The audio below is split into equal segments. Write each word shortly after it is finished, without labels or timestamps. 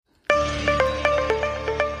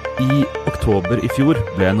I oktober i fjor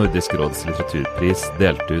ble Nordisk råds litteraturpris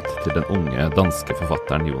delt ut til den unge danske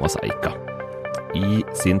forfatteren Jonas Eika. I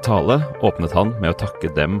sin tale åpnet han med å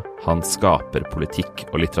takke dem han skaper politikk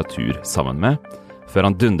og litteratur sammen med,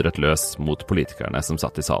 før han dundret løs mot politikerne som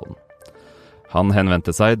satt i salen. Han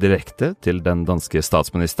henvendte seg direkte til den danske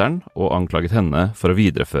statsministeren og anklaget henne for å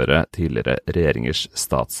videreføre tidligere regjeringers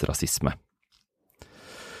statsrasisme.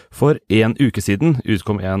 For en uke siden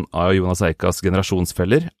utkom en av Jonas Eikas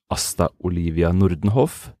generasjonsfeller, Asta Olivia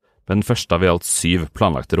Nordenhof, med den første av i alt 7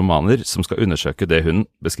 planlagte romaner som skal undersøke det hun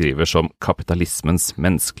beskriver som kapitalismens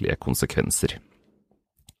menneskelige konsekvenser.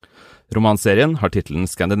 Romanserien har titelen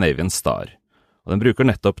Scandinavian Star, og den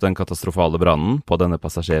bruker nettopp den katastrofale brannen på denne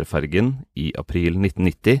passasjerfergen i april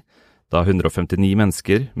 1990, da 159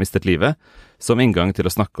 mennesker mistet livet, som inngang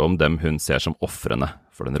til å snakke om dem hun ser som ofrene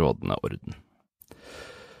for den rådende orden.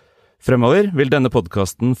 Fremover vil denne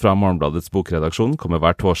podcasten fra Morgenbladets bokredaksjon komme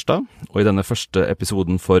hver torsdag, og i denne første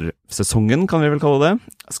episoden for sesongen, kan vi vel kalle det,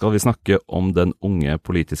 skal vi snakke om den unge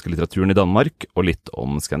politiske litteraturen i Danmark, og litt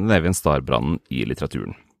om Scandinavian Star-brannen i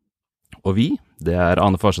litteraturen. Og vi, det er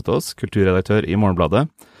Ane Farsetås, kulturredaktør i Morgenbladet,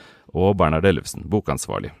 og Bernhard Ellefsen,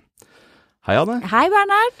 bokansvarlig. Hei, Ane. Hei,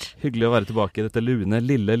 Bernhard. Hyggelig å være tilbake i dette lune,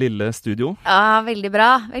 lille studio. Ja, veldig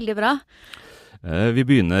bra, veldig bra. Vi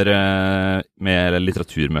begynner med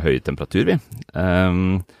litteratur med høy temperatur, vi.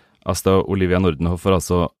 Asta Olivia Nordenhof har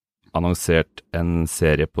altså annonsert en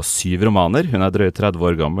serie på 7 romaner. Hun er drøye 30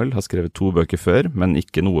 år gammel, har skrevet 2 bøker før, men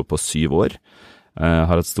ikke noe på 7 år.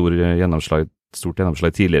 Har et stort gjennomslag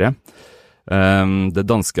tidligere. Det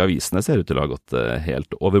danske avisene ser ut til å ha gått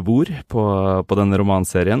helt over bord på denne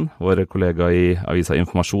romanserien. Vår kollega i Avisa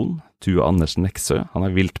Informasjon, Tua Andersen Nexø, han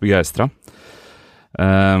er vilt begeistret.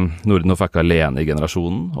 Nordenhof er ikke alene i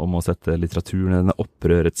generasjonen om å sette litteraturen i denne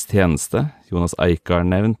opprørets tjeneste. Jonas Eika er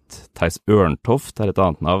nevnt, Theis Ørntoft er et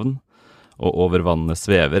annet navn, og Over vannet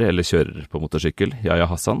svever eller kjører på motorsykkel, Yahya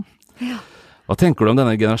Hassan. Ja. Hva tenker du om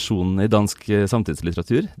denne generasjonen i dansk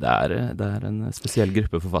samtidslitteratur? Det er en spesiell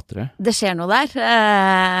gruppe forfattere. Det skjer noe der,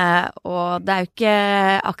 og det er jo ikke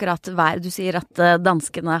akkurat du sier at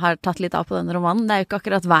danskene har tatt litt av på denne romanen, det er jo ikke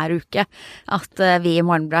akkurat hver uke at vi i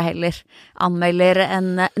Morgenbladet heller anmelder en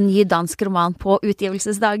ny dansk roman på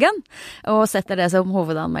utgivelsesdagen, og setter det som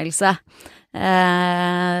hovedanmeldelse.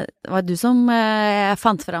 Det var du som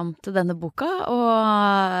fant fram til denne boka,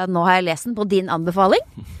 og nå har jeg lest den på din anbefaling.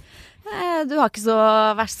 Du har ikke så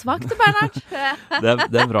verst smak til Bernhard.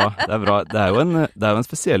 Det er bra. Det er jo en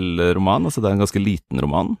spesiell roman, altså det er en ganske liten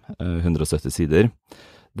roman, 170 sider.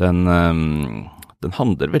 Den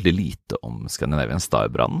handler veldig lite om Scandinavian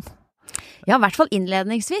Star-brannen. Ja, i hvert fall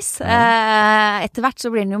innledningsvis. Etter hvert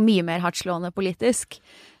så blir den jo mye mer hardtslående politisk.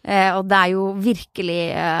 Og det er jo virkelig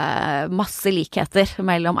masse likheter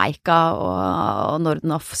mellom Eika og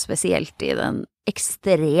Nordenhof, spesielt i den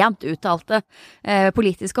ekstremt uttalte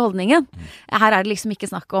politiske holdningen. Her er det liksom ikke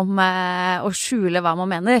snakk om å skjule hva man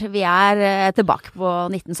mener. Vi er tilbake på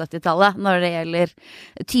 1970-tallet når det gjelder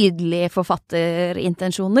tydelige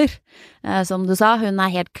forfatterintensjoner. Som du sa, hun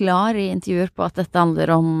er helt klar i intervjuer på at dette handler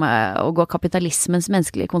om å gå kapitalismens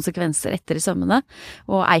menneskelige konsekvenser etter i sømmene.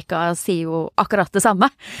 Og Eika sier jo akkurat det samme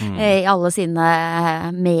i alle sine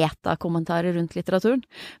metakommentarer rundt litteraturen.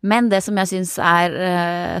 Men det som jeg synes er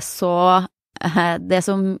så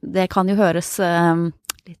det kan jo høres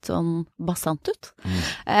litt sånn bastant ut.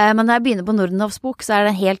 Men når jeg begynner på Nordenhofs bok, så er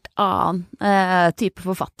det en helt annen type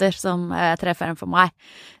forfatter som treffer en for meg.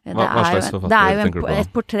 Hva slags forfatter? Det er jo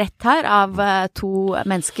et portrett her av 2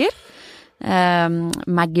 mennesker,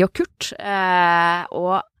 Maggie og Kurt,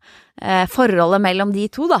 og forholdet mellom de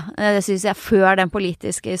 2 da, det synes jeg før den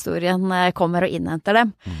politiske historien kommer og innhenter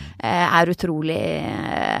dem, er utrolig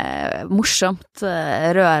morsomt,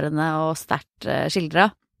 rørende og sterkt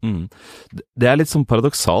skildret. Det er litt sånn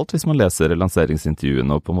paradoksalt hvis man leser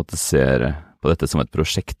lanseringsintervjuene og på en måte ser på dette som et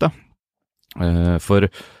prosjekt da. For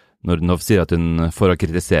Nordenhof sier at for å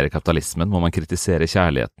kritisere kapitalismen må man kritisere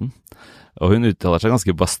kjærligheten. Og hun uttaler seg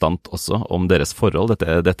ganske bastant også om deres forhold,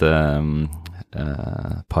 dette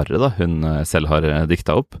paret da, hun selv har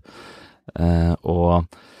diktet opp, og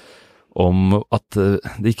om at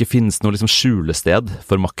det ikke finnes noe liksom skjulested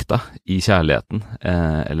for makta i kjærligheten,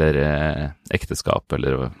 eller ekteskap,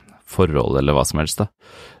 eller forhold, eller hva som helst da.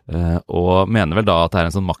 Og mener vel da at det er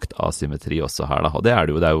en sånn maktasymmetri også her da, og det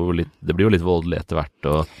blir jo litt voldelig etter hvert,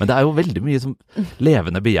 men det er jo veldig mye som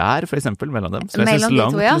levende begjær for eksempel mellom dem, så jeg synes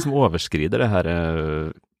langt liksom overskrider det her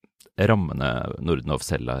rammene Nordenhof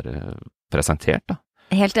selv har presentert da.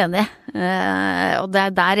 Helt enig, og det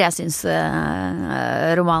er der jeg synes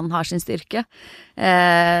romanen har sin styrke.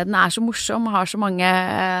 den så morsom, har så mange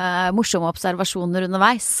morsomme observasjoner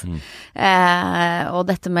underveis. Og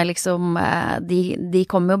dette med liksom, de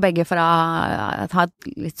kommer jo begge fra ha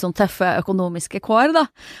litt sånn tøffe økonomiske kår da,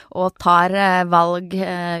 og tar valg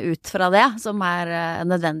ut fra det som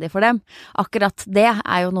nødvendig for dem. Akkurat det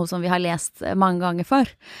jo noe som vi har lest mange ganger før,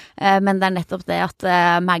 men det nettopp det at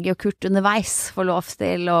Maggie og Kurt underveis får lov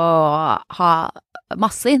til å ha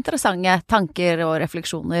masse interessante tanker og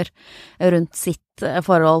refleksjoner rundt sitt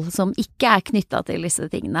forhold som ikke knyttet til disse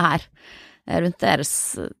tingene her, rundt deres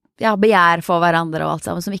begjær for hverandre og alt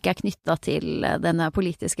sammen, som ikke knyttet til denne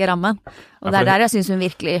politiske rammen. Og det der jeg synes hun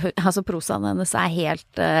virkelig, altså prosaen hennes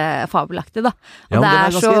helt fabelaktig da. Og ja, det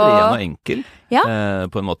den ganske ren og enkel,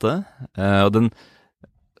 på en måte. Og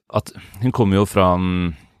at hun kommer jo fra,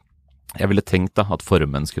 jeg ville tenkt da, at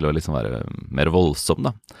formen skulle liksom være mer voldsom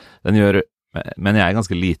da. Den gjør, men jeg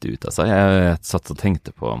ganske lite ut av seg. Jeg satt og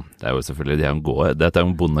tenkte på, det jo selvfølgelig, dette jo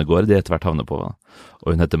en bondegård de etter hvert havner på, og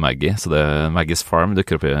hun heter Maggie, så Maggie's Farm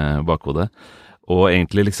dukker opp i bakhodet. Og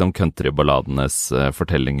egentlig liksom countryballadenes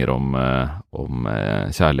fortellinger om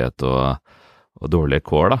kjærlighet og dårlige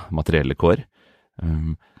kår da, materielle kår.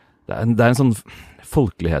 Det en sånn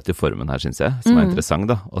folkelighet i formen her, synes jeg, som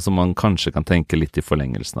interessant da, og som man kanskje kan tenke litt i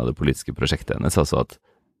forlengelsen av det politiske prosjektet hennes, altså at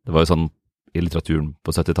det var jo sånn i litteraturen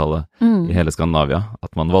på 70-tallet i hele Skandinavia,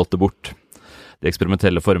 at man valgte bort de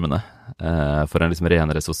eksperimentelle formene for en liksom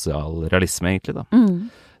renere sosial realisme egentlig da.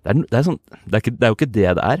 Det jo ikke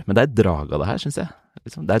det men det et drag av det her, synes jeg.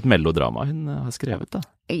 Liksom, det et melodrama hun har skrevet da.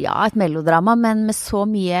 Ja, et melodrama, men med så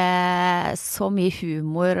mye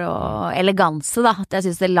humor og eleganse da, at jeg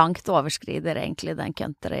synes det langt overskrider egentlig den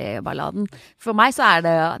countryballaden. For meg så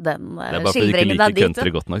det den skildringen da dit. Det bare fordi du ikke liker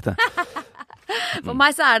country godt nok det. For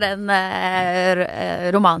meg så den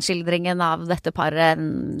romanskildringen av dette paret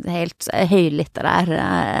en helt høylitterær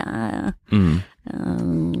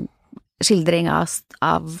skildring av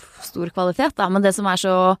stor kvalitet da. Men det som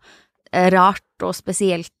så rart og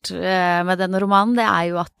spesielt med denne romanen, det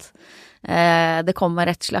jo at det kommer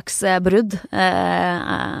et slags brudd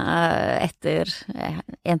etter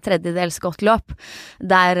en tredjedels godt løp,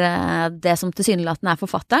 der det som tilsynelatende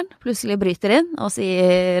forfatteren plutselig bryter inn og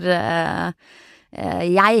sier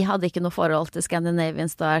jeg hadde ikke noe forhold til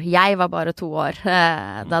Scandinavian Star, jeg var bare 2 år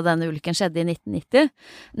da denne ulykken skjedde i 1990.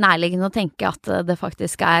 Nærliggende å tenke at det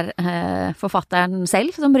faktisk forfatteren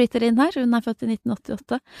selv som bryter inn her, hun født i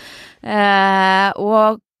 1988,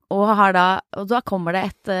 og da kommer det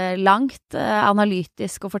et langt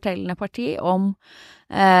analytisk og fortellende parti om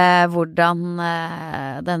hvordan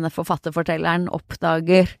denne forfatterfortelleren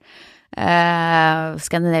oppdager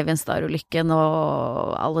Scandinavian Star-ulykken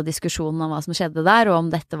og alle diskusjonene om hva som skjedde der, og om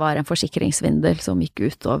dette var en forsikringssvindel som gikk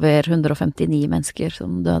ut over 159 mennesker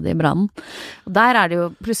som døde i brannen. Og der det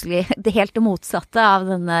jo plutselig det helt det motsatte av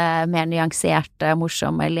denne mer nyanserte,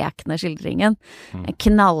 morsomme, lekne skildringen. En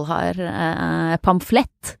knallhard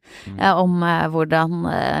pamflett om hvordan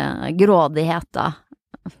grådighet da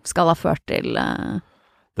skal ha ført til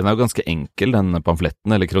Den jo ganske enkel, den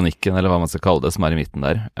pamfletten, eller kronikken, eller hva man skal kalle det, som i midten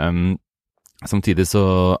der. Samtidig så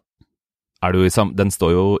det jo den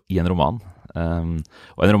står jo i en roman,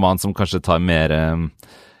 og en roman som kanskje tar en mer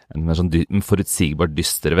sånn forutsigbart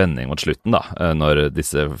dyster vending mot slutten da, når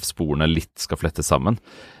disse sporene litt skal flettes sammen.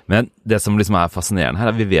 Men det som liksom fascinerende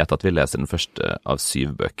her, vi vet at vi leser den første av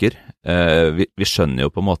 7 bøker. Vi skjønner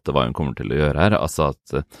jo på en måte hva hun kommer til å gjøre her, altså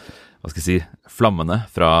at hva skal jeg si, flammene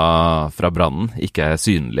fra brannen ikke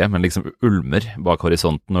synlige, men liksom ulmer bak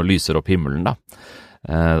horisonten og lyser opp himmelen da.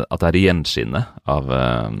 At det gjenskinnet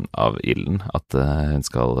av ilden at hun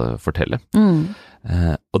skal fortelle.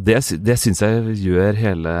 Og det synes jeg gjør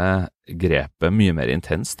hele grepet mye mer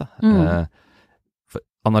intenst da. For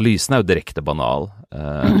analysen jo direkte banal.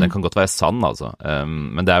 Den kan godt være sann altså,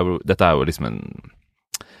 men dette jo liksom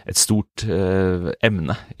et stort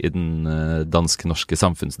emne i den dansk-norske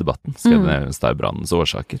samfunnsdebatten, Scandinavian Star-brannens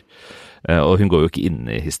årsaker. Og hun går jo ikke inn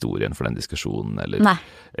i historien for den diskusjonen, eller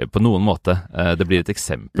på noen måte. Det blir et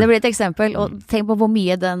eksempel. Det blir et eksempel, og tenk på hvor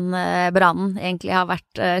mye den brannen egentlig har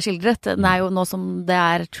vært skildret. Den jo nå som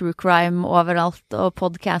det true crime overalt, og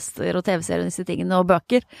podcaster og TV-serier og disse tingene, og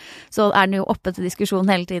bøker, så den jo oppe til diskusjon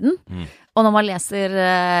hele tiden. Og når man leser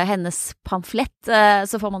hennes pamflett,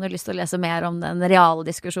 så får man jo lyst til å lese mer om den reale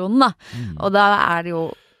diskusjonen, da. Og da det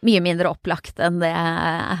jo mye mindre opplagt enn det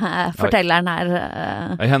fortelleren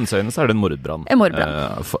I hennes øyne så det en mordbrann. En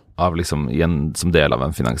mordbrann. Av liksom, som del av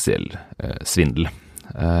en finansiell svindel.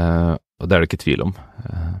 Og det det ikke tvil om.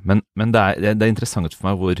 Men det interessant for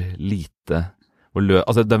meg hvor lite,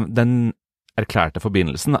 altså den erklærte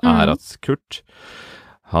forbindelsen at Kurt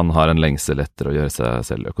Han har en lengsel etter å gjøre seg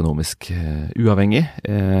selv økonomisk uavhengig,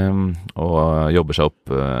 og jobber seg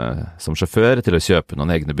opp som sjåfør til å kjøpe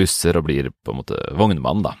noen egne busser og blir på en måte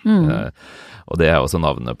vognmann da. Og det også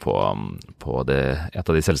navnet på et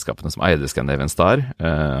av de selskapene som eide Scandinavian Star.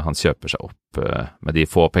 Han kjøper seg opp med de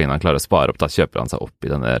få pengene han klarer å spare opp, da kjøper han seg opp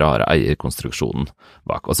i denne rare eierkonstruksjonen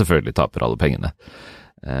bak, og selvfølgelig taper alle pengene.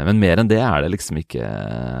 Men mer enn det det liksom ikke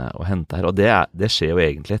å hente her, og det skjer jo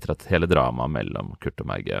egentlig etter at hele dramaet mellom Kurt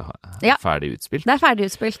og Maggie ferdig utspilt. Det ferdig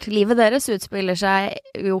utspilt. Livet deres utspiller seg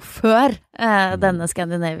jo før denne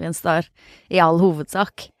Scandinavian Star i all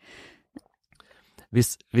hovedsak.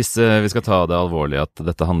 Hvis vi skal ta det alvorlig at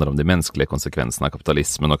dette handler om de menneskelige konsekvensene av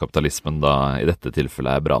kapitalismen, og kapitalismen da i dette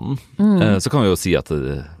tilfellet brannen, så kan vi jo si at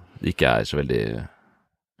det ikke så veldig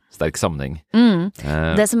sterk sammenheng.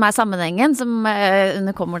 Det som sammenhengen, som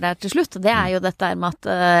underkommer der til slutt, det jo dette med at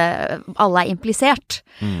alle implisert.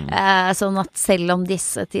 Sånn at selv om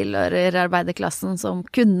disse tilhører arbeiderklassen som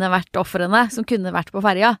kunne vært ofrene, som kunne vært på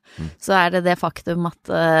ferja, så det faktum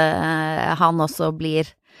at han også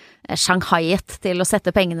blir shanghaiet til å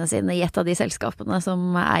sette pengene sine i et av de selskapene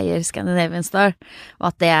som eier Scandinavian Star,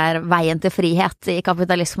 og at det veien til frihet i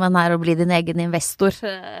kapitalismen å bli din egen investor.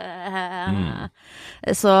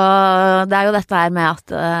 Så det jo dette her med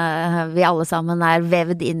at vi alle sammen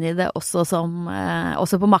vevd inn i det også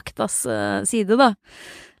på maktas side da.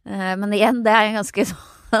 Men igjen, det en ganske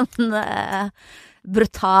sånn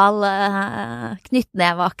brutal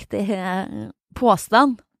knyttneveaktig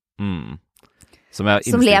påstand. Som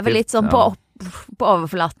lever litt sånn på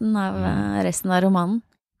overflaten av resten av romanen.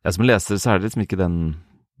 Ja, som leser så det liksom ikke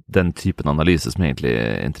den typen analyse som egentlig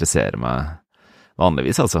interesserer meg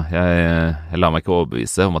vanligvis, altså. Jeg lar meg ikke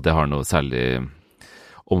overbevise om at jeg har noe særlig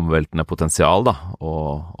omveltende potensial da,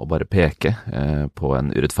 og bare peke på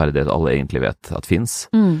en urettferdighet alle egentlig vet at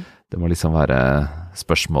finnes. Det må liksom være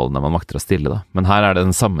spørsmålene man makter å stille da. Men her det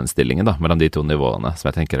den sammenstillingen da, mellom de to nivåene, som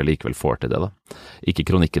jeg tenker likevel får til det da. Ikke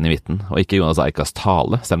kronikken i midten, og ikke Jonas Eikas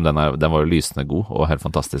tale, selv om den var jo lysende god og helt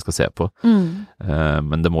fantastisk å se på.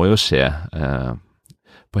 Men det må jo skje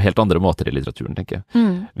på helt andre måter i litteraturen, tenker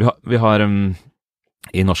jeg. Vi har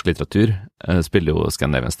i norsk litteratur spiller jo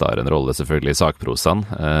Scandinavian Star en rolle selvfølgelig i sakprosaen.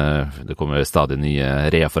 Det kommer stadig nye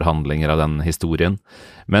reforhandlinger av den historien.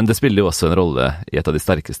 Men det spiller jo også en rolle i et av de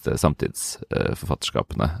sterkeste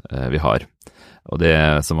samtidsforfatterskapene vi har. Og det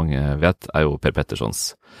som mange vet jo Per Petterssons,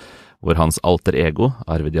 hvor hans alter ego,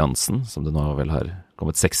 Arvid Jansen, som det nå vel har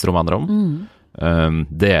kommet 6 romaner om,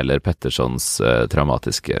 deler Petterssons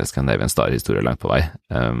traumatiske Scandinavian Star-historie langt på vei.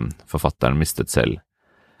 Forfatteren mistet selv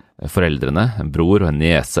foreldrene, en bror og en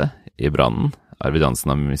niese i brannen. Arvid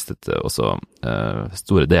Jansen har mistet også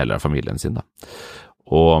store deler av familien sin da.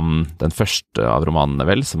 Og den første av romanene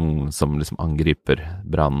vel, som liksom angriper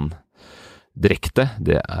brannen direkte,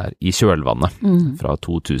 det I kjølvannet fra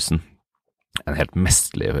 2000. En helt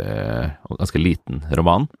mestlig og ganske liten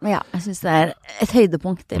roman. Ja, jeg synes det et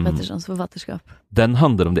høydepunkt i Petterssons forfatterskap. Den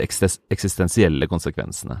handler om de eksistensielle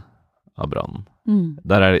konsekvensene av brannen.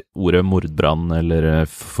 Der ordet mordbrann eller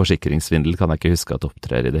forsikringssvindel kan jeg ikke huske at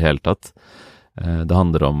opptrer i det hele tatt. Det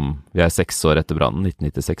handler om, vi 6 år etter brannen,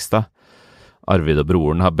 1996 da. Arvid og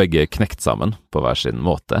broren har begge knekt sammen på hver sin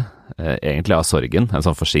måte. Egentlig av sorgen, en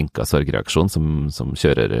sånn forsinket sorgreaksjon som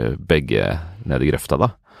kjører begge ned i grøfta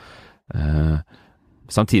da.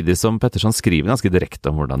 Samtidig som Pettersson skriver ganske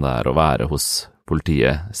direkte om hvordan det å være hos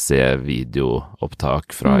politiet, se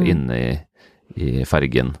videoopptak fra inne i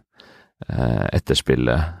fergen,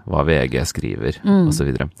 etterspillet, hva VG skriver, og så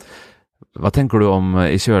videre. Hva tenker du om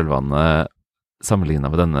i kjølvannet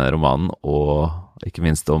sammenlignet med denne romanen, og ikke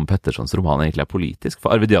minst om Petterssons roman egentlig politisk?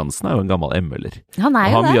 For Arvid Jansen jo en gammel emmeler. Han jo det.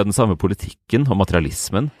 Han har mye av den samme politikken og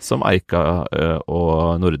materialismen som Eika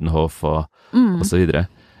og Nordenhof og så videre.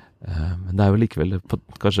 Men det jo likevel,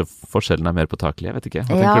 kanskje forskjellen mer påtakelig, jeg vet ikke.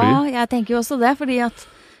 Hva tenker du? Ja, jeg tenker jo også det, fordi at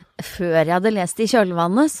før jeg hadde lest I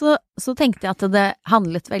kjølvannet, så tenkte jeg at det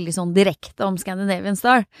handlet veldig sånn direkte om Scandinavian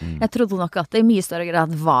Star. Jeg trodde nok at det I mye større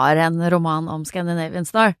grad var en roman om Scandinavian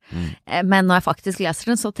Star. Men når jeg faktisk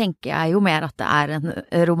leser den, så tenker jeg jo mer at det en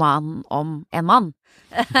roman om en mann.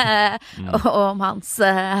 Og om hans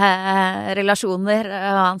relasjoner,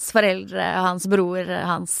 hans foreldre, hans bror,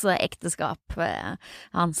 hans ekteskap,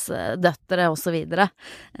 hans døtre og så videre.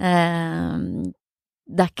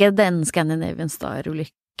 Det ikke den Scandinavian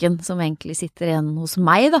Star-ulykken som egentlig sitter igjen hos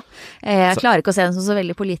meg da. Jeg klarer ikke å se den som så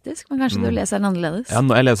veldig politisk, men kanskje du leser den annerledes? Ja,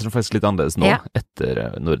 jeg leser den faktisk litt annerledes nå, etter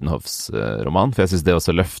Nordenhofs roman, for jeg synes det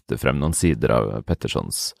også løfter frem noen sider av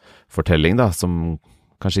Petterssons fortelling da, som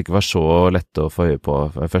kanskje ikke var så lett å få øye på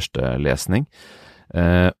ved første lesning.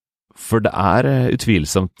 For det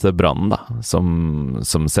utvilsomt brannen da,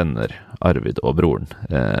 som sender Arvid og broren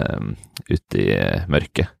ut i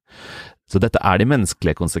mørket. Så dette de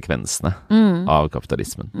menneskelige konsekvensene av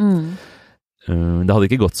kapitalismen. Det hadde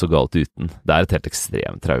ikke gått så galt uten. Det et helt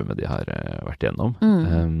ekstremt traume de har vært igjennom.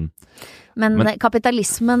 Men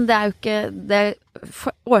kapitalismen, det jo ikke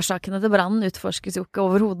årsakene til brannen utforskes jo ikke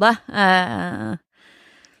overhodet.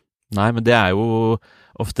 Nei, men det jo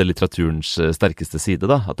ofte litteraturens sterkeste side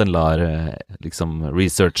da, at den lar liksom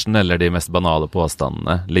researchen eller de mest banale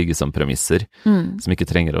påstandene ligge som premisser, som ikke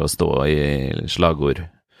trenger å stå i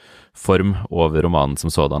slagordform over romanen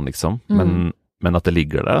som sådan liksom, men at det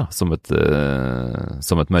ligger der da, som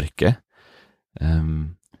et mørke.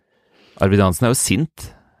 Arvid Hansen jo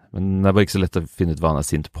sint, men det bare ikke så lett å finne ut hva han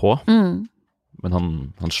sint på. Men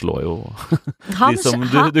han slår jo de som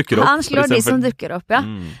dukker opp. Han slår de som dukker opp, ja.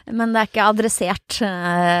 Men det ikke adressert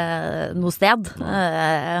noe sted.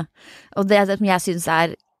 Og det som jeg synes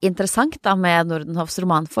interessant da med Nordenhofs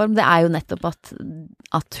romanform, det jo nettopp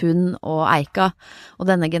at hun og Eika og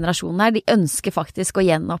denne generasjonen her, de ønsker faktisk å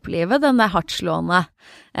gjenopplive den der hardtslående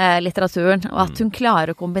litteraturen, og at hun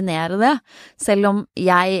klarer å kombinere det, selv om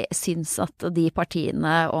jeg synes at de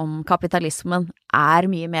partiene om kapitalismen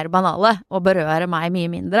mye mer banale og berører meg mye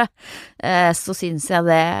mindre, så synes jeg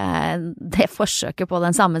det forsøket på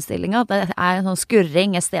den sammenstillingen, at det en sånn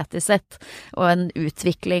skurring estetisk sett, og en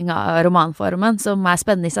utvikling av romanformen som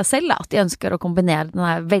spennende i seg selv, at de ønsker å kombinere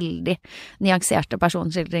denne veldig nyanserte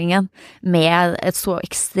personskildringen med et så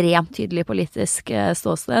ekstremt tydelig politisk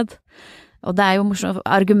ståsted. Og det jo morsomt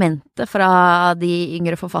argumentet fra de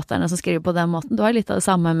yngre forfatterne som skriver på den måten. Du har litt av det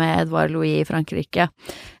samme med Edouard Louis i Frankrike,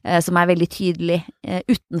 som veldig tydelig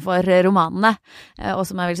utenfor romanene, og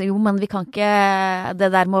som veldig sånn, jo, men vi kan ikke, det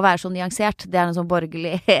der må være så nyansert, det en sånn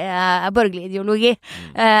borgerlig ideologi.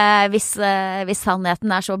 Hvis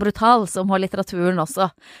sannheten så brutal, så må litteraturen også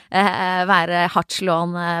være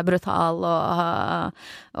hardtslående, brutal,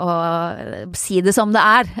 og si det som det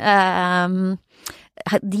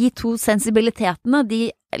de to sensibilitetene, de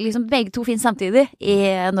liksom begge to finnes samtidig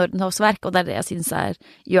i Nordenhofs verk, og det det jeg synes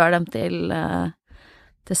gjør dem til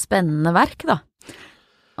spennende verk da.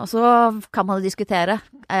 Og så kan man jo diskutere,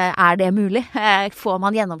 det mulig? Får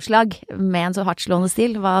man gjennomslag med en så hardtslående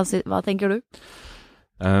stil? Hva tenker du?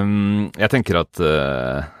 Jeg tenker at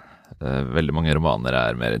veldig mange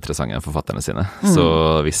romaner mer interessante enn forfatterne sine. Så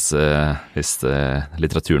hvis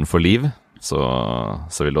litteraturen får liv, så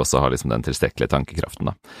vil det også ha liksom den tilstrekkelige tankekraften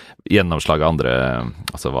da. Gjennomslag av andre,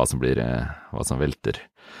 altså hva som velter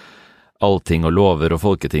allting og lover og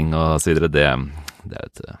folketing og så videre, det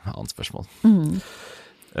et annet spørsmål.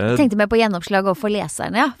 Jeg tenkte mer på gjennomslag overfor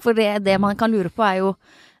leserne, ja. For det man kan lure på jo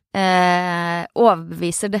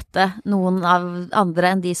overbeviser dette noen av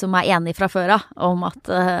andre enn de som enige fra før av, om at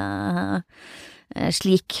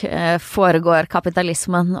slik foregår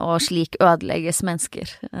kapitalismen, og slik ødelegges mennesker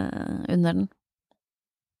under den.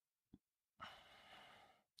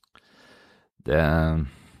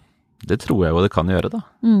 Det tror jeg jo det kan gjøre da.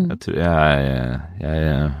 Jeg tror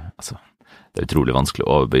altså, det utrolig vanskelig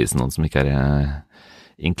å overbevise noen som ikke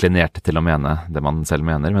inklinert til å mene det man selv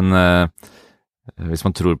mener, men hvis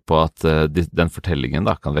man tror på at den fortellingen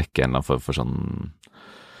da kan vekke en eller annen for sånn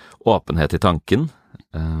åpenhet i tanken,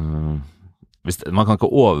 man kan ikke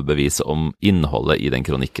overbevise om innholdet i den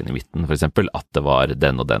kronikken i midten, for eksempel at det var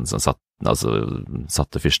den og den som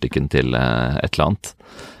satte fyrstikken til et eller annet,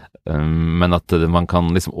 men at man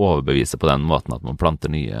kan liksom overbevise på den måten at man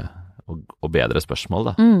planter nye og bedre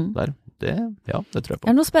spørsmål da. Det tror jeg på.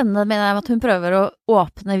 Det noe spennende med at hun prøver å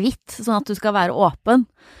åpne vidt, sånn at du skal være åpen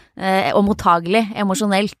og mottagelig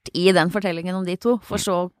emosjonelt i den fortellingen om de to, for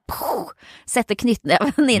så sette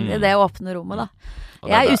knyttneven inn i det åpne rommet da.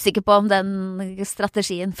 Jeg usikker på om den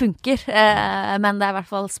strategien funker, men det i hvert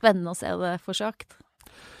fall spennende å se det forsøkt.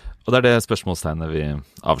 Og det det spørsmålstegnet vi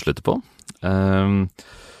avslutter på.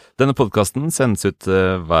 Denne podcasten sendes ut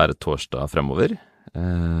hver torsdag fremover.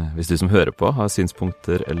 Hvis du som hører på har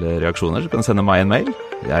synspunkter eller reaksjoner, så kan du sende meg en mail.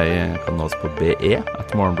 Jeg kan nås på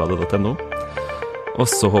be@morgenbladet.no. Og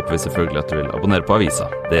så håper vi selvfølgelig at du vil abonnere på avisa.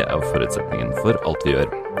 Det jo forutsetningen for alt vi gjør.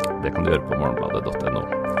 Det kan du gjøre på morgenbladet.no.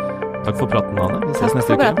 Takk for praten, Anne. Vi ses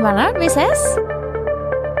neste uke. Takk for praten, Berne. Vi ses.